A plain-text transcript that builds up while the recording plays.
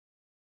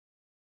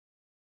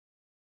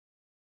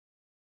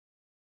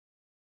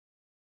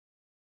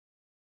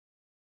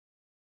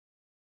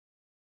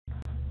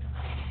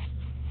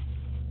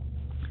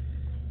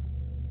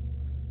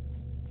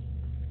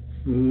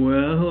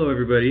Well, hello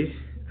everybody.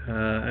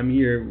 I'm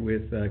here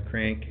with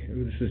Crank.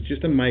 This is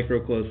just a micro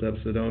close-up,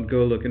 so don't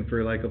go looking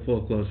for like a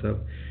full close-up.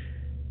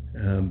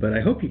 But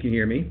I hope you can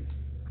hear me.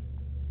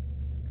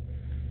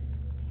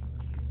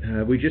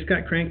 We just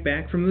got Crank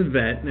back from the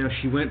vet. Now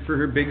she went for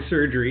her big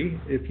surgery.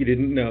 If you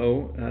didn't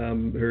know,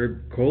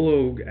 her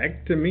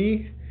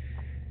colonectomy,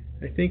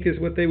 I think is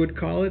what they would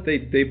call it.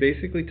 They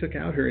basically took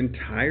out her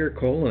entire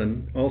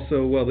colon.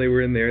 Also, while they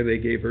were in there, they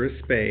gave her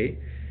a spay.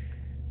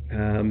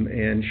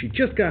 And she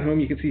just got home.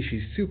 You can see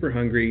she's super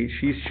hungry.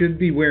 She should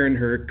be wearing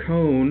her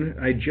cone.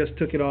 I just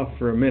took it off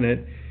for a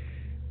minute.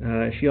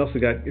 She also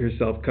got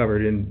herself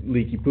covered in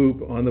leaky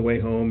poop on the way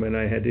home, and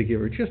I had to give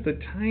her just a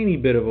tiny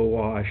bit of a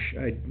wash.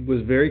 I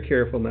was very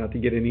careful not to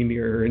get any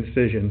near her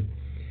incision,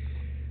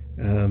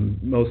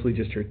 mostly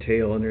just her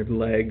tail and her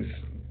legs.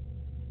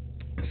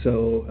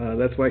 So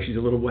that's why she's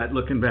a little wet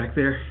looking back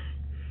there.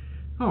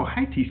 Oh,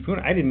 hi, Teaspoon.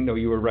 I didn't know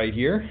you were right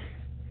here.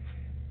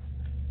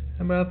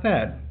 How about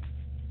that?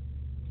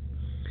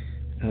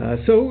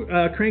 So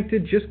Crank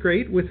did just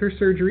great with her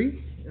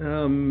surgery.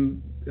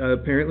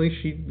 Apparently,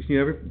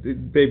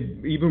 they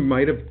even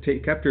might have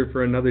kept her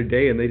for another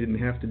day, and they didn't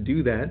have to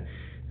do that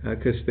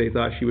because they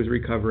thought she was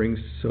recovering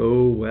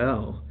so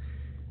well.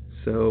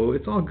 So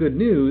it's all good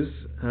news,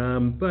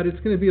 but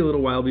it's going to be a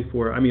little while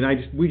before. I mean,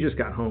 we just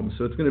got home,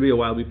 so it's going to be a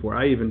while before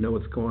I even know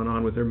what's going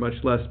on with her.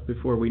 Much less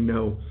before we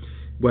know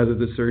whether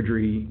the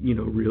surgery,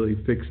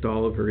 really fixed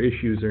all of her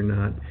issues or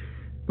not.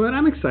 But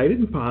I'm excited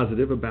and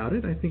positive about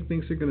it. I think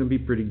things are going to be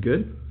pretty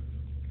good.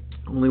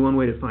 Only one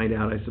way to find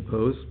out, I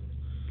suppose.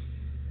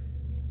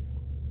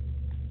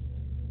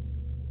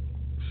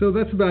 So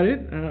that's about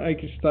it. I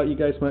just thought you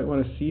guys might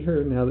want to see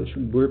her now that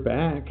we're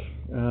back.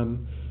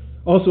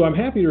 Also, I'm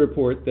happy to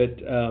report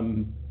that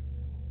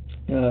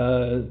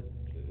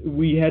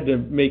we had to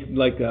make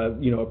like a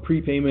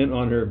prepayment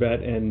on her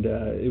vet,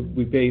 and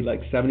we paid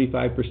like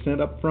 75%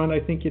 up front, I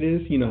think it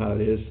is. You know how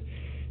it is.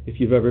 If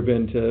you've ever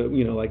been to,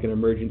 like an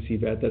emergency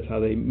vet, that's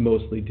how they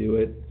mostly do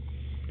it.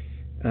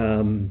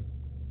 And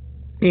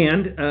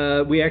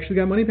we actually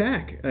got money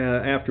back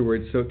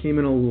afterwards, so it came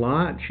in a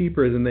lot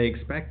cheaper than they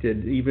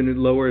expected, even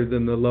lower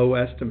than the low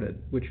estimate,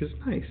 which is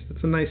nice.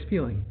 It's a nice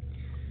feeling.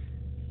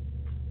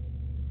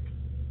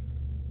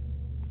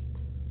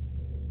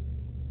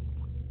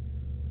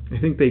 I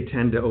think they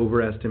tend to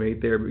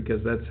overestimate there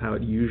because that's how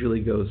it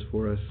usually goes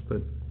for us,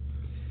 but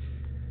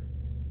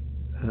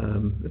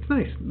it's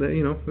nice.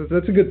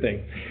 That's a good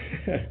thing.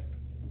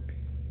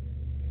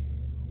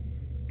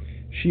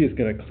 She is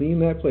going to clean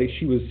that place.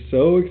 She was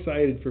so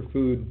excited for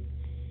food.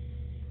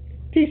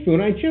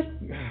 Teaspoon, I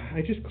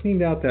just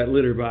cleaned out that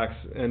litter box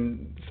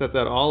and set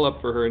that all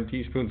up for her, and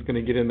Teaspoon's going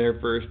to get in there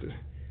first.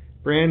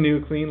 Brand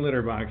new clean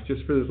litter box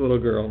just for this little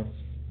girl.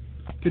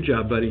 Good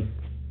job, buddy.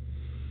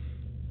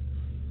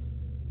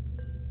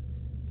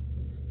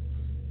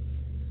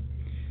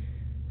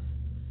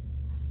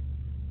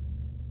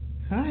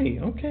 Hi,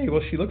 okay,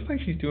 well she looks like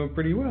she's doing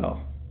pretty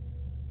well.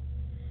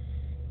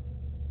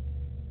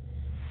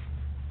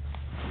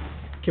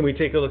 Can we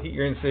take a look at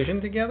your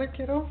incision together,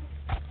 kiddo?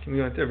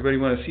 Everybody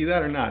want to see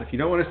that or not? If you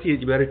don't want to see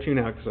it, you better tune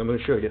out because I'm going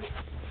to show you.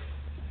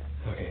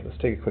 Okay, let's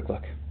take a quick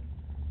look.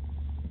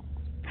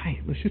 Hi,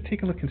 let's just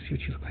take a look and see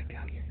what you look like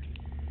down here.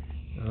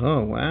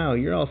 Oh wow,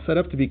 you're all set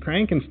up to be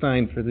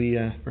Frankenstein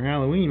for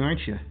Halloween,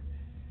 aren't you?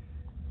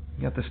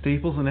 You got the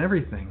staples and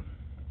everything.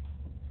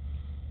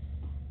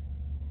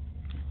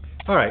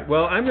 All right,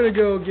 well, I'm going to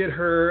go get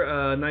her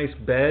a nice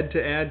bed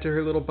to add to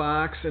her little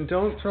box. And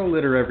don't throw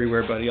litter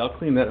everywhere, buddy. I'll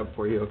clean that up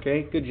for you,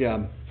 okay? Good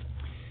job.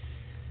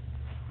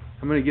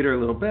 I'm going to get her a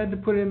little bed to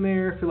put in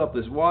there, fill up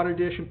this water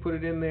dish and put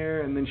it in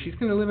there, and then she's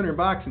going to live in her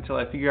box until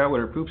I figure out what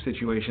her poop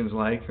situation's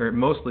like, or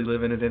mostly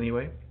live in it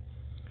anyway.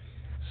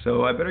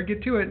 So I better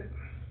get to it.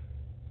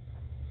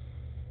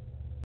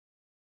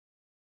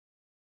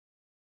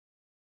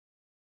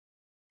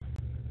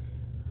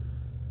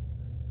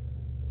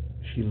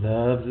 She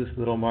loves this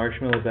little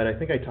marshmallow bed. I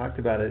think I talked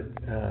about it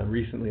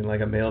recently in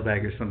like a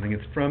mailbag or something.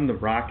 It's from the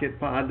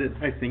Rocket Pod.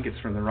 I think it's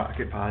from the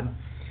Rocket Pod.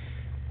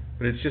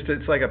 But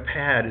it's like a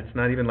pad. It's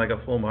not even like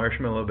a full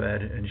marshmallow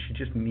bed. And she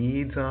just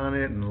kneads on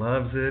it and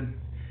loves it.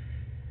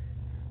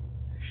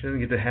 She doesn't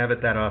get to have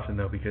it that often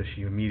though because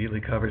she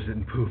immediately covers it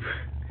in poop.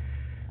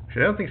 Which I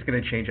don't think is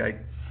going to change.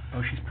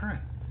 Oh, she's purring.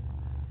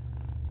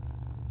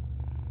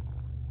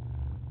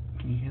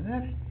 Can you hear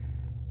that?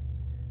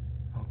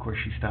 Oh, of course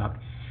she stopped.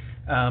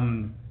 I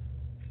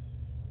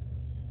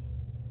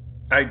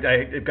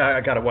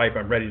got a wipe.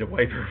 I'm ready to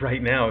wipe her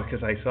right now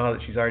because I saw that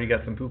she's already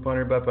got some poop on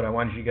her butt, but I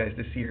wanted you guys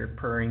to see her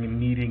purring and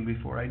kneading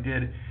before I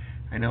did.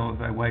 I know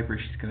if I wipe her,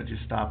 she's going to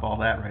just stop all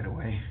that right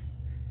away.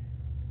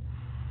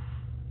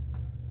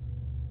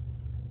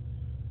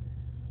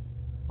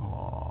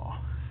 Aww.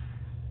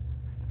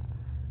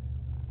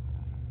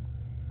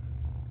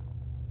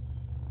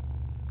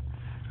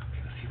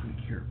 Okay, let's see if we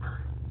can hear her purr.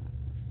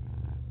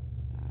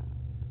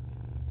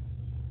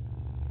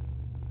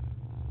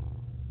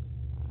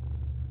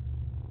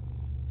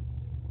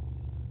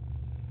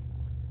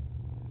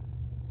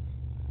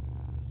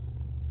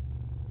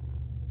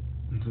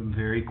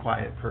 very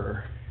quiet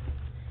purr.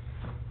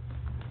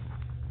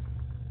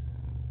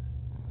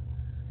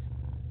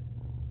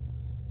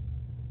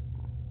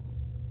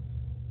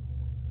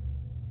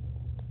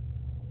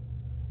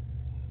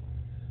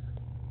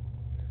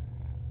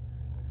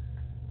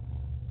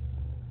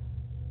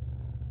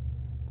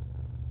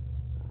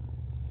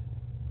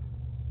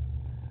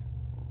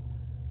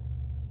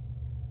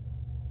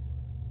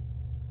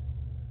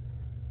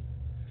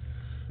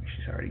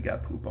 She's already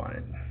got poop on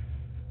it.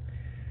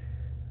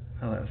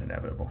 Well, that was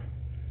inevitable.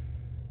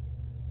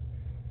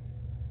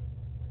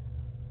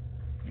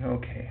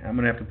 Okay, I'm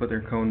going to have to put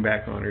their cone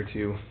back on her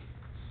too.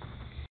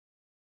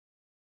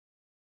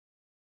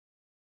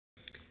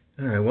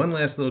 Alright, one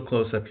last little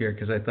close-up here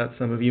because I thought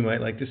some of you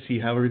might like to see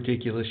how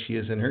ridiculous she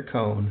is in her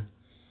cone.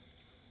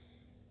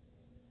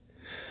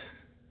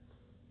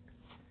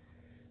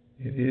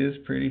 It is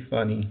pretty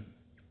funny.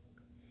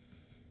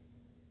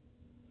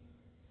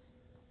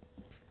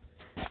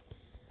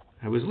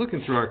 I was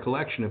looking through our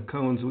collection of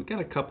cones. We've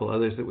got a couple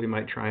others that we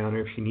might try on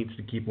her if she needs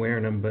to keep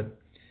wearing them, but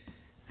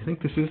I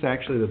think this is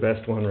actually the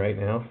best one right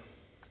now.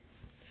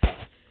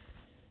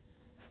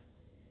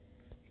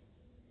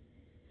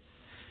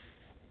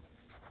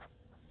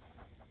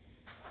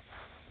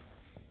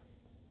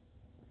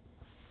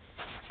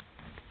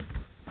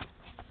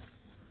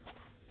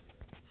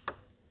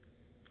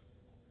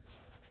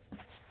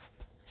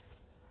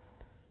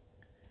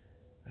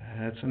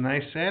 That's a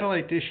nice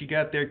satellite dish you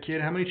got there,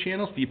 kid. How many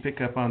channels do you pick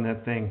up on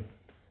that thing?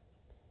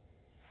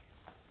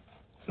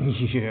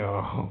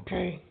 Yeah,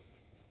 okay.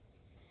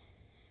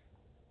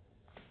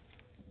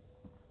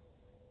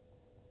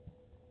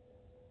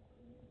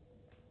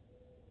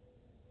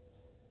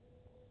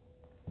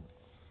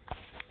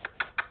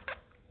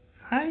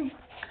 Hi.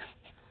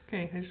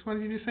 Okay, I just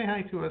wanted you to say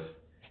hi to us.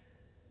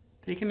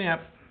 Take a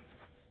nap.